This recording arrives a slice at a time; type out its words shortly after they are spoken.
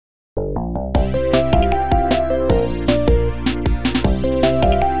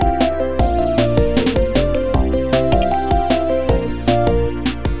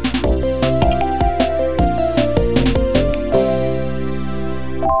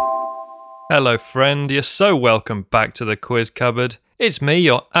Hello friend, you're so welcome back to the quiz cupboard. It's me,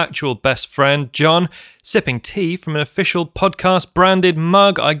 your actual best friend, John, sipping tea from an official podcast branded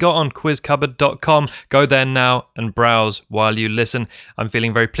mug I got on quizcupboard.com. Go there now and browse while you listen. I'm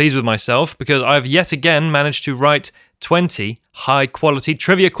feeling very pleased with myself because I've yet again managed to write 20 high quality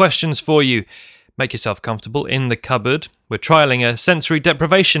trivia questions for you. Make yourself comfortable in the cupboard. We're trialling a sensory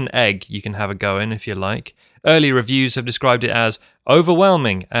deprivation egg you can have a go in if you like. Early reviews have described it as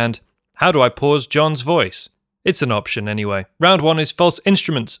overwhelming and how do I pause John's voice? It's an option anyway. Round 1 is false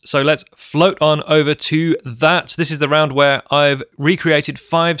instruments, so let's float on over to that. This is the round where I've recreated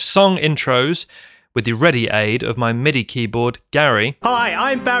 5 song intros with the ready aid of my MIDI keyboard, Gary. Hi,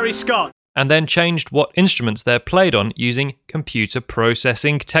 I'm Barry Scott. And then changed what instruments they're played on using computer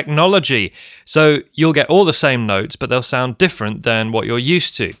processing technology. So you'll get all the same notes, but they'll sound different than what you're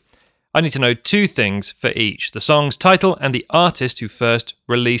used to. I need to know 2 things for each, the song's title and the artist who first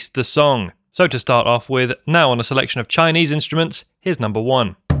released the song. So to start off with, now on a selection of Chinese instruments, here's number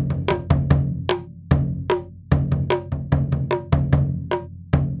 1.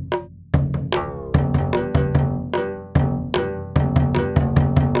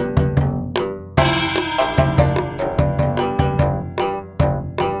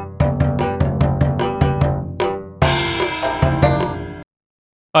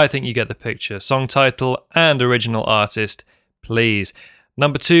 I think you get the picture. Song title and original artist, please.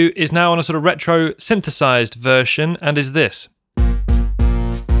 Number 2 is now on a sort of retro synthesized version and is this.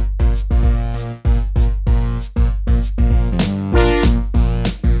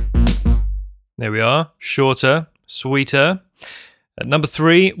 There we are. Shorter, sweeter. At number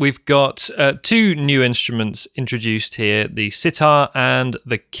 3, we've got 2 new instruments introduced here, the sitar and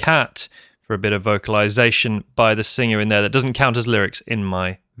the cat, for a bit of vocalization by the singer in there that doesn't count as lyrics in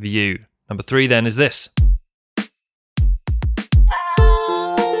my view. Number 3 then is this.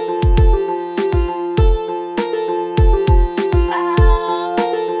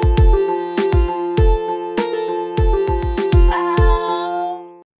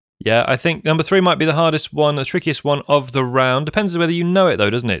 Yeah, I think number 3 might be the hardest one, the trickiest one of the round. Depends on whether you know it though,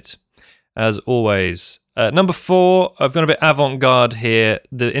 doesn't it? As always. Number 4, I've gone a bit avant-garde here.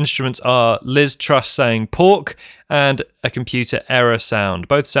 The instruments are Liz Truss saying pork and a computer error sound.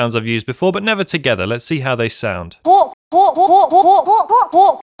 Both sounds I've used before, but never together. Let's see how they sound.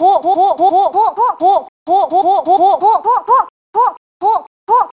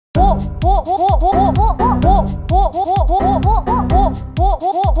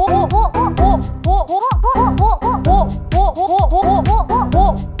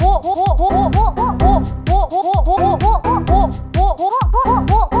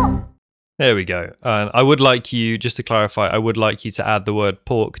 There we go. And I would like you, just to clarify, I would like you to add the word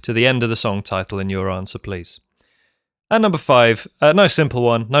pork to the end of the song title in your answer, please. And number 5, nice simple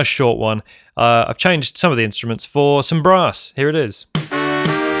one, nice short one. I've changed some of the instruments for some brass. Here it is.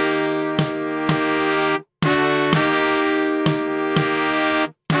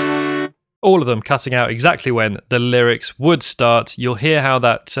 All of them cutting out exactly when the lyrics would start. You'll hear how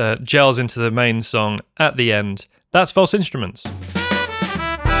that gels into the main song at the end. That's false instruments.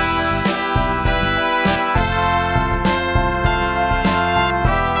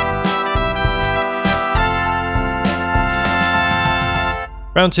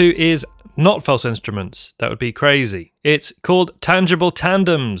 Round 2 is not false instruments. That would be crazy. It's called tangible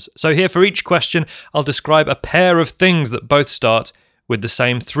tandems. So here for each question, I'll describe a pair of things that both start with the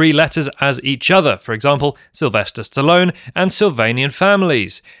same 3 letters as each other. For example, Sylvester Stallone and Sylvanian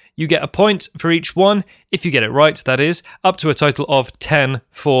families. You get a point for each one, if you get it right, that is, up to a total of 10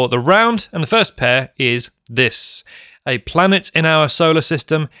 for the round. And the first pair is this: a planet in our solar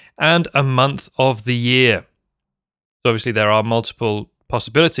system and a month of the year. So obviously there are multiple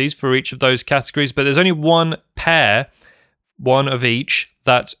possibilities for each of those categories, but there's only one pair, one of each,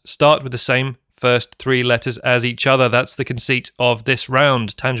 that start with the same first 3 letters as each other. That's the conceit of this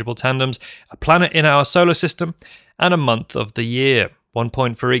round. Tangible tandems, a planet in our solar system, and a month of the year. 1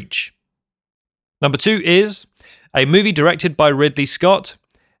 point for each. Number 2 is a movie directed by Ridley Scott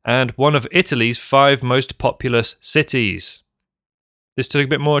and one of Italy's 5 most populous cities. This took a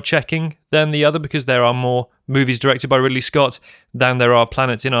bit more checking than the other because there are more movies directed by Ridley Scott than there are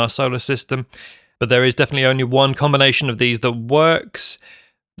planets in our solar system. But there is definitely only one combination of these that works.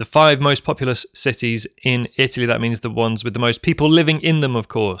 The 5 most populous cities in Italy, that means the ones with the most people living in them, of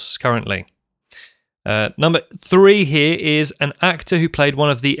course, currently. Number 3 here is an actor who played one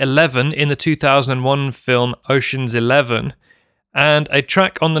of the 11 in the 2001 film Ocean's 11, and a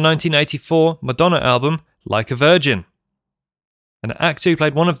track on the 1984 Madonna album, Like a Virgin. An actor who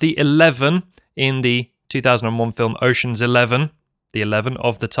played one of the 11 in the 2001 film Ocean's 11, the 11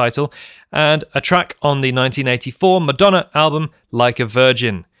 of the title, and a track on the 1984 Madonna album Like a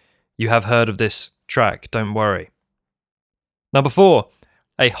Virgin. You have heard of this track, don't worry. Number 4,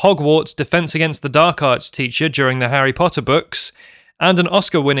 a Hogwarts Defense Against the Dark Arts teacher during the Harry Potter books, and an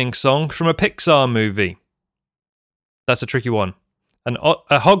Oscar-winning song from a Pixar movie. That's a tricky one.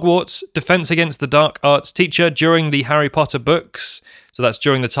 A Hogwarts Defense Against the Dark Arts teacher during the Harry Potter books. So that's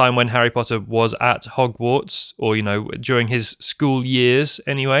during the time when Harry Potter was at Hogwarts, or, during his school years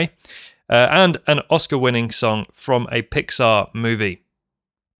anyway. And an Oscar-winning song from a Pixar movie.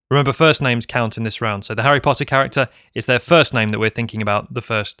 Remember, first names count in this round. So the Harry Potter character is their first name that we're thinking about the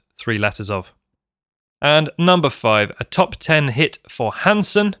first 3 letters of. And number 5, a top 10 hit for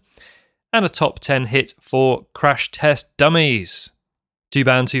Hanson and a top 10 hit for Crash Test Dummies. 2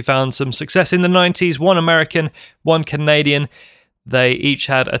 bands who found some success in the 90s, one American, one Canadian. They each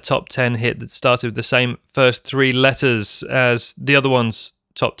had a top 10 hit that started with the same first 3 letters as the other one's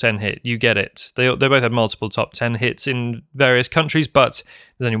top 10 hit. You get it. They both had multiple top 10 hits in various countries, but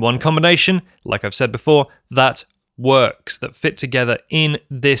there's only one combination, like I've said before, that works, that fit together in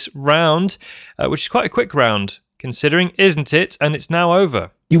this round, which is quite a quick round, considering, isn't it? And it's now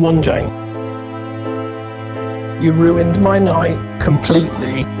over. You won, Jane. You ruined my night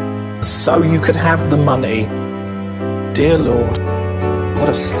completely so you could have the money. Dear Lord, what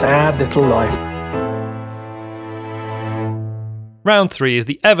a sad little life. Round 3 is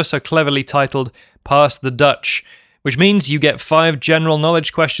the ever so cleverly titled Pass the Dutch, which means you get 5 general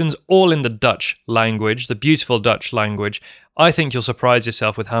knowledge questions, all in the Dutch language, the beautiful Dutch language. I think you'll surprise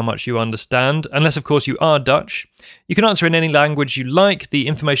yourself with how much you understand, unless of course you are Dutch. You can answer in any language you like, the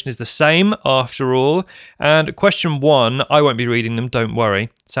information is the same after all. And question 1, I won't be reading them, don't worry,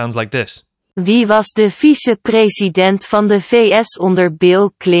 sounds like this. Wie was de vice-president van de VS onder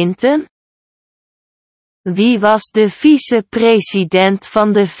Bill Clinton? Wie was de vice-president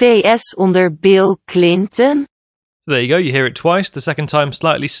van de VS onder Bill Clinton? There you go, you hear it twice, the second time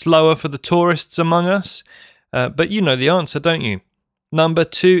slightly slower for the tourists among us. But you know the answer, don't you? Number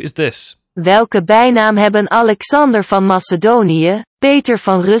 2 is this. Welke bijnaam hebben Alexander van Macedonië, Peter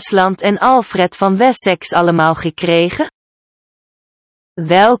van Rusland en Alfred van Wessex allemaal gekregen?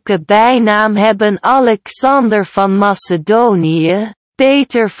 Welke bijnaam hebben Alexander van Macedonië,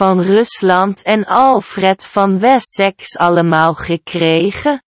 Peter van Rusland en Alfred van Wessex allemaal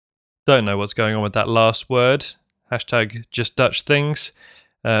gekregen? Don't know what's going on with that last word. Hashtag just Dutch things.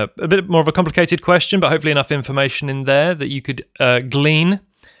 A bit more of a complicated question, but hopefully enough information in there that you could glean.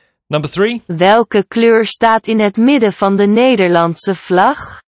 Number 3. Welke kleur staat in het midden van de Nederlandse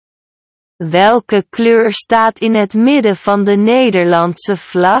vlag? Welke kleur staat in het midden van de Nederlandse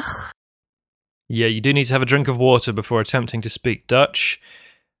vlag? Yeah, you do need to have a drink of water before attempting to speak Dutch.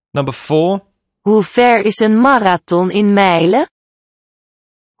 Number 4. Hoe ver is een marathon in mijlen?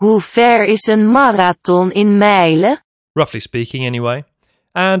 Hoe ver is een marathon in mijlen? Roughly speaking, anyway.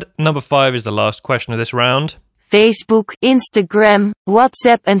 And number 5 is the last question of this round. Facebook, Instagram,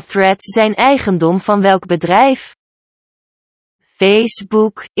 WhatsApp en Threads zijn eigendom van welk bedrijf?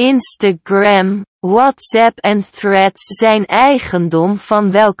 Facebook, Instagram, WhatsApp en Threads zijn eigendom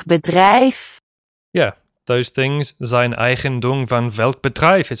van welk bedrijf? Yeah, those things zijn eigendom van welk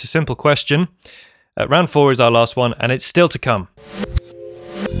bedrijf. It's a simple question. Round 4 is our last one, and it's still to come.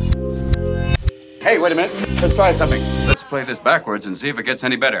 Hey, wait a minute. Let's try something. Let's play this backwards and see if it gets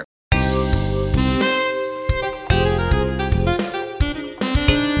any better.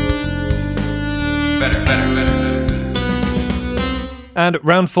 Better. And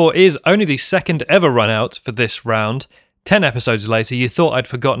round 4 is only the second ever run out for this round. 10 episodes later, you thought I'd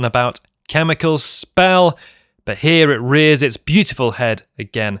forgotten about chemical spell, but here it rears its beautiful head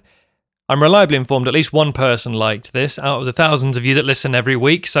again. I'm reliably informed at least one person liked this out of the thousands of you that listen every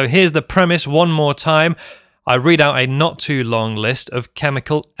week, so here's the premise one more time. I read out a not too long list of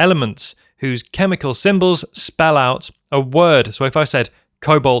chemical elements whose chemical symbols spell out a word. So if I said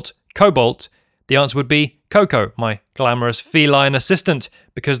cobalt, the answer would be Coco, my glamorous feline assistant,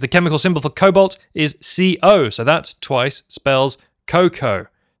 because the chemical symbol for cobalt is CO, so that twice spells cocoa.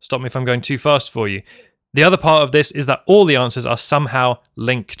 Stop me if I'm going too fast for you. The other part of this is that all the answers are somehow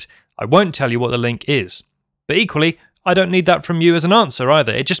linked. I won't tell you what the link is. But equally, I don't need that from you as an answer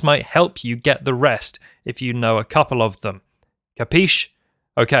either. It just might help you get the rest if you know a couple of them. Capiche?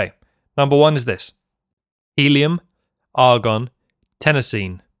 Okay, number 1 is this. Helium, Argon,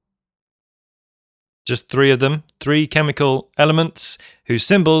 Tennessine. Just 3 of them, 3 chemical elements whose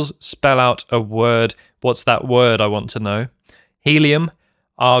symbols spell out a word. What's that word, I want to know? Helium,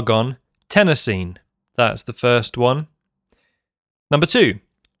 Argon, Tennessine. That's the first one. Number 2.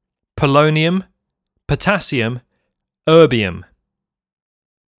 Polonium, potassium, erbium.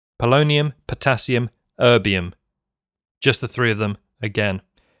 polonium, potassium, erbium. Just the three of them again.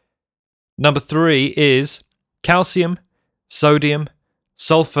 Number 3 is calcium, sodium,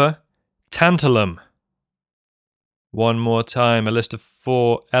 sulfur, tantalum. One more time, a list of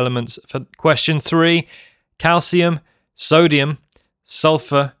 4 elements for question 3. Calcium, sodium,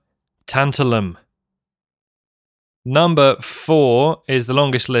 sulfur, tantalum. Number 4 is the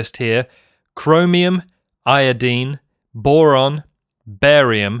longest list here. Chromium, iodine, boron,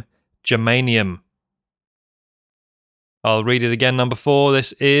 barium, germanium. I'll read it again. Number 4,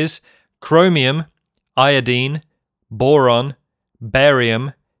 this is chromium, iodine, boron,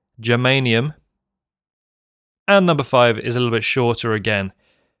 barium, germanium. And number 5 is a little bit shorter again.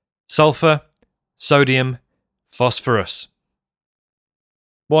 Sulfur, sodium, phosphorus.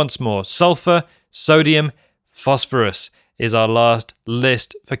 Once more, sulfur, sodium, phosphorus is our last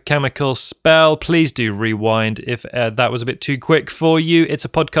list for chemical spell. Please do rewind if that was a bit too quick for you. It's a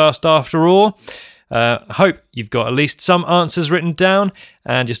podcast after all. I hope you've got at least some answers written down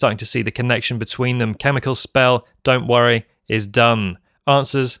and you're starting to see the connection between them. Chemical spell, don't worry, is done.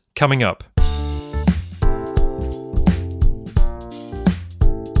 Answers coming up.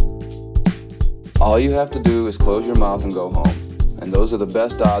 All you have to do is close your mouth and go home. And those are the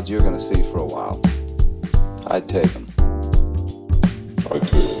best odds you're going to see for a while. I'd take them.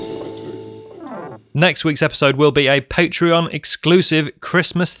 Next week's episode will be a Patreon exclusive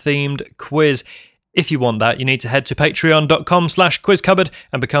Christmas themed quiz. If you want that, you need to head to patreon.com/quizcupboard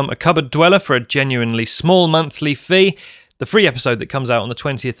and become a cupboard dweller for a genuinely small monthly fee. The free episode that comes out on the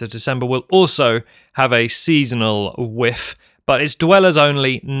 20th of December will also have a seasonal whiff, but it's dwellers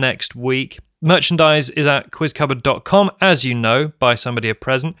only next week. Merchandise is at quizcupboard.com. As you know, buy somebody a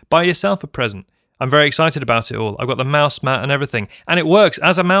present, buy yourself a present. I'm very excited about it all. I've got the mouse mat and everything, and it works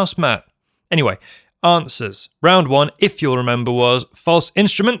as a mouse mat. Anyway, answers. Round 1, if you'll remember, was false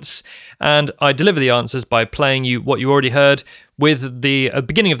instruments, and I deliver the answers by playing you what you already heard with the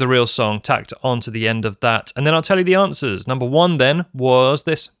beginning of the real song tacked onto the end of that, and then I'll tell you the answers. Number 1 then was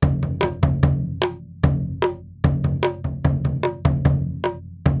this.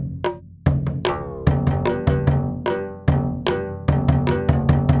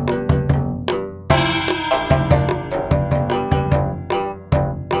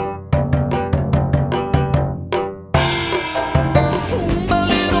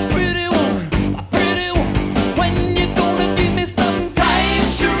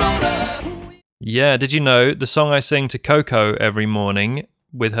 Yeah, did you know the song I sing to Coco every morning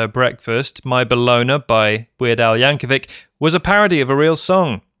with her breakfast, My Bologna by Weird Al Yankovic, was a parody of a real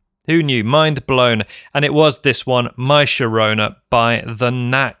song? Who knew? Mind blown. And it was this one, My Sharona by The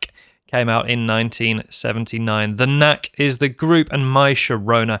Knack. Came out in 1979. The Knack is the group and My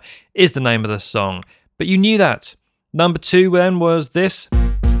Sharona is the name of the song. But you knew that. Number 2 then was this.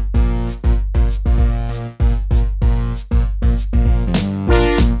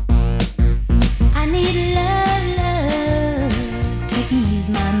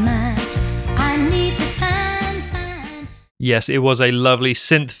 Yes, it was a lovely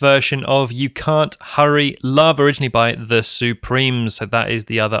synth version of You Can't Hurry Love, originally by The Supremes. So that is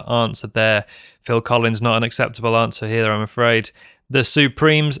the other answer there. Phil Collins, not an acceptable answer here, I'm afraid. The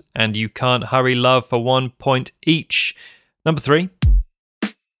Supremes and You Can't Hurry Love for 1 point each. Number 3.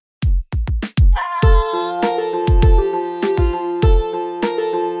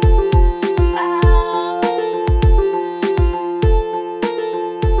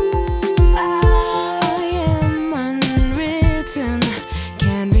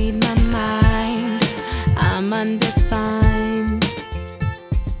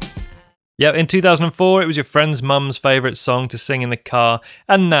 Yeah, in 2004, it was your friend's mum's favourite song to sing in the car,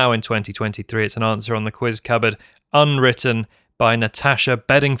 and now in 2023, it's an answer on the quiz cupboard, Unwritten by Natasha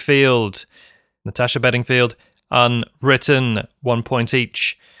Bedingfield. Natasha Bedingfield, Unwritten, 1 point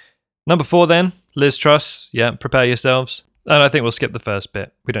each. Number 4 then, Liz Truss, yeah, prepare yourselves. And I think we'll skip the first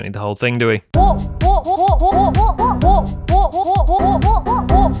bit. We don't need the whole thing, do we? When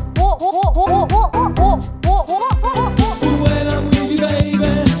I'm with you, baby.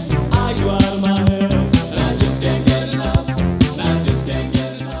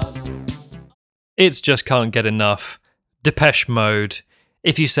 It's Just Can't Get Enough. Depeche Mode.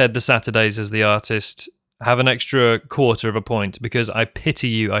 If you said The Saturdays as the artist, have an extra quarter of a point because I pity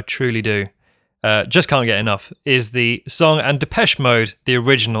you, I truly do. Just Can't Get Enough is the song and Depeche Mode, the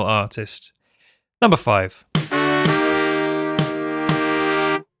original artist. Number 5.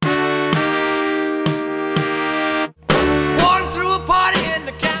 Walking through a party in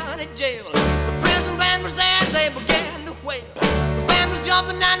the county jail. The prison band was there, they began to wail. The band was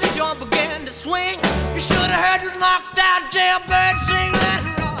jumping and the joint began to swing. You should have heard this knocked out jailbird sing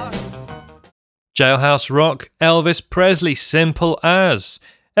that rock. Jailhouse Rock, Elvis Presley, simple as.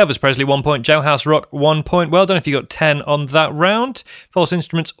 Elvis Presley 1 point, Jailhouse Rock 1 point. Well done if you got 10 on that round. False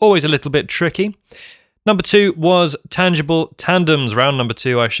instruments, always a little bit tricky. Number 2 was tangible tandems, round number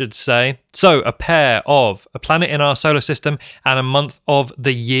 2, I should say. So, a pair of a planet in our solar system and a month of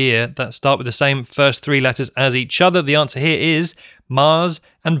the year that start with the same first 3 letters as each other. The answer here is Mars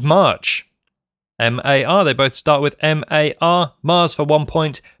and March. M-A-R, they both start with M-A-R. Mars for 1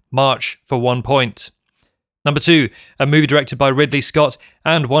 point, March for 1 point. Number 2, a movie directed by Ridley Scott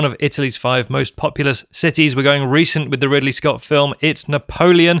and one of Italy's 5 most populous cities. We're going recent with the Ridley Scott film. It's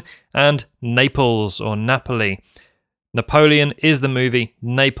Napoleon and Naples, or Napoli. Napoleon is the movie.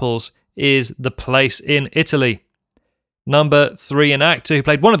 Naples is the place in Italy. Number 3, an actor who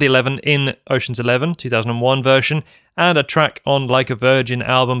played one of the 11 in Ocean's 11, 2001 version, and a track on Like a Virgin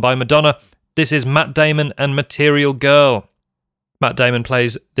album by Madonna. This is Matt Damon and Material Girl. Matt Damon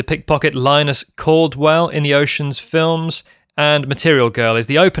plays the pickpocket Linus Caldwell in the Ocean's films, and Material Girl is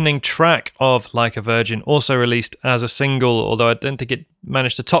the opening track of Like a Virgin, also released as a single, although I don't think it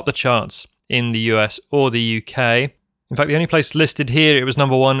managed to top the charts in the US or the UK. In fact, the only place listed here it was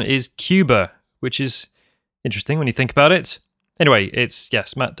number 1 is Cuba, which is interesting when you think about it. Anyway, it's,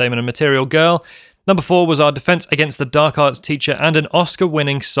 yes, Matt Damon and Material Girl. Number 4 was our Defense Against the Dark Arts teacher and an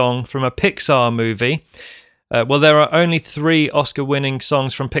Oscar-winning song from a Pixar movie. Well, there are only 3 Oscar-winning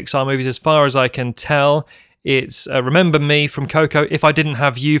songs from Pixar movies as far as I can tell. It's Remember Me from Coco, If I Didn't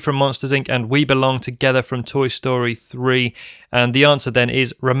Have You from Monsters, Inc., and We Belong Together from Toy Story 3. And the answer then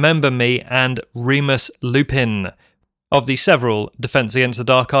is Remember Me and Remus Lupin. Of the several Defense Against the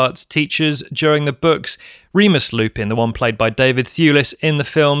Dark Arts teachers during the books, Remus Lupin, the one played by David Thewlis in the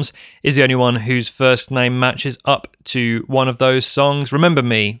films, is the only one whose first name matches up to one of those songs. Remember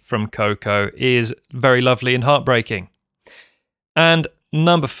Me from Coco is very lovely and heartbreaking. And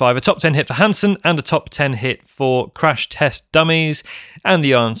number 5, a top 10 hit for Hanson and a top 10 hit for Crash Test Dummies. And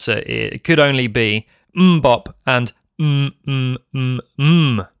the answer it could only be Mbop and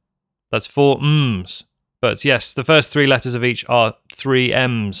That's 4 M's. But yes, the first 3 letters of each are 3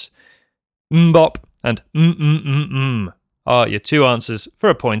 M's. Mbop and are your 2 answers for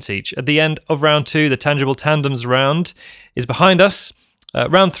a point each. At the end of round 2, the tangible tandems round is behind us.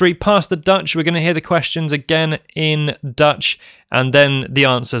 Round 3, past the Dutch. We're going to hear the questions again in Dutch and then the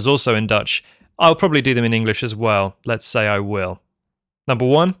answers also in Dutch. I'll probably do them in English as well. Let's say I will. Number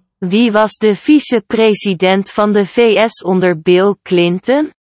 1. Wie was de vice-president van de VS onder Bill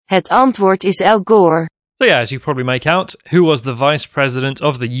Clinton? Het antwoord is Al Gore. So yeah, as you probably make out, who was the vice president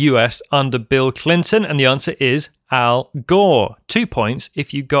of the US under Bill Clinton? And the answer is Al Gore. 2 points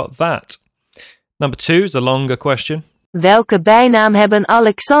if you got that. Number 2 is a longer question. Welke bijnaam hebben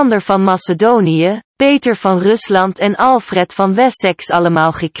Alexander van Macedonië, Peter van Rusland en Alfred van Wessex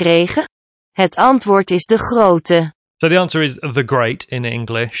allemaal gekregen? Het antwoord is de Grote. So the answer is the Great in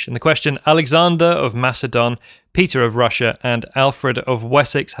English. And the question, Alexander of Macedon, Peter of Russia, and Alfred of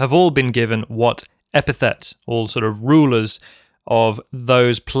Wessex have all been given what epithet? All sort of rulers of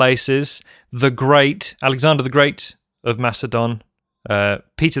those places. The Great, Alexander the Great of Macedon,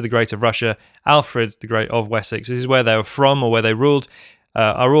 Peter the Great of Russia, Alfred the Great of Wessex. This is where they were from or where they ruled.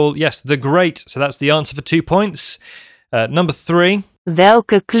 Are all, yes, the Great. So that's the answer for 2 points. Number 3.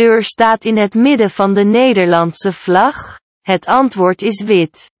 Welke kleur staat in het midden van de Nederlandse vlag? Het antwoord is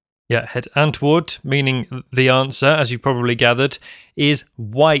wit. Yeah, het antwoord, meaning the answer, as you've probably gathered, is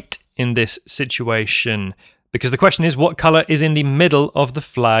white in this situation. Because the question is, what colour is in the middle of the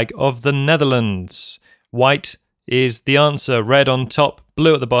flag of the Netherlands? White is the answer. Red on top,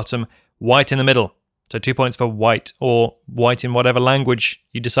 blue at the bottom, white in the middle. So 2 points for white, or white in whatever language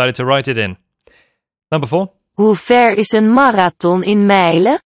you decided to write it in. Number 4. Hoe ver is een marathon in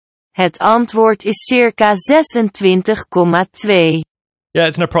mijlen? Het antwoord is circa 26,2. Yeah,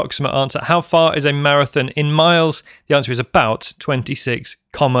 it's an approximate answer. How far is a marathon in miles? The answer is about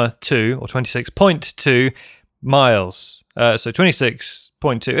 26,2 or 26.2 miles. So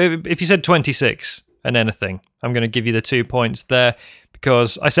 26.2. If you said 26 and anything, I'm going to give you the 2 points there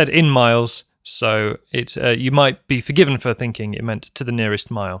because I said in miles, so it you might be forgiven for thinking it meant to the nearest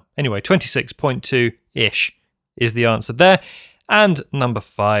mile. Anyway, 26.2-ish is the answer there. And number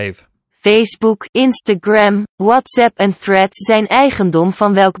 5. Facebook, Instagram, WhatsApp en Threads zijn eigendom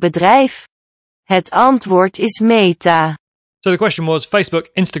van welk bedrijf? Het antwoord is Meta. So the question was, Facebook,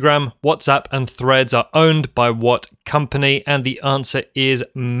 Instagram, WhatsApp and Threads are owned by what company? And the answer is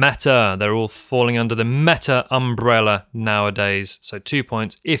Meta. They're all falling under the Meta umbrella nowadays. So 2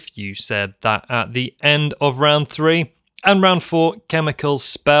 points if you said that at the end of round 3. And round 4, chemical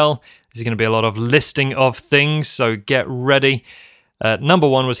spell. This is going to be a lot of listing of things, so get ready. Number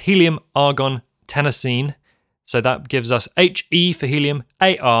 1 was helium, argon, Tennessine. So that gives us HE for helium,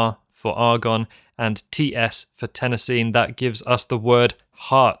 AR for argon, and TS for Tennessine. That gives us the word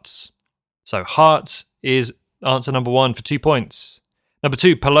hearts. So hearts is answer number 1 for 2 points. Number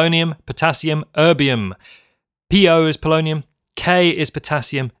 2, polonium, potassium, erbium. PO is polonium, K is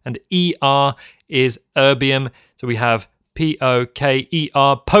potassium, and ER is erbium. So we have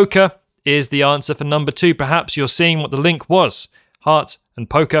POKER. Poker is the answer for number 2. Perhaps you're seeing what the link was. Heart and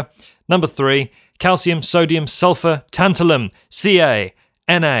poker. Number 3, calcium, sodium, sulfur, tantalum, Ca,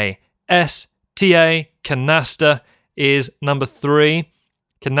 Na, Ta, canaster is number 3.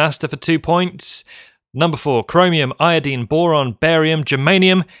 Canaster for 2 points. Number 4, chromium, iodine, boron, barium,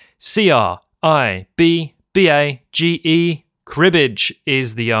 germanium, CrIb, BaGe. Cribbage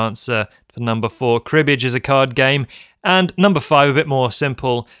is the answer for number 4. Cribbage is a card game. And number 5, a bit more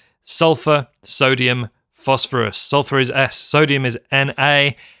simple, sulfur, sodium, phosphorus. Sulfur is S, sodium is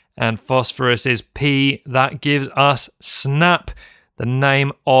Na, and phosphorus is P. That gives us Snap, the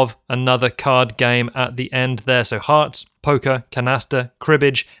name of another card game at the end there. So hearts, poker, canaster,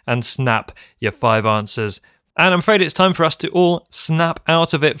 cribbage, and snap, your 5 answers. And I'm afraid it's time for us to all snap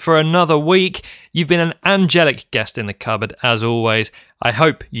out of it for another week. You've been an angelic guest in the cupboard, as always. I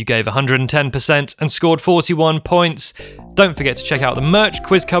hope you gave 110% and scored 41 points. Don't forget to check out the merch,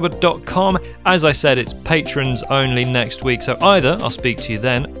 quizcupboard.com. As I said, it's patrons only next week, so either I'll speak to you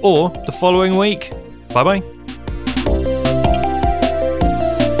then or the following week. Bye-bye.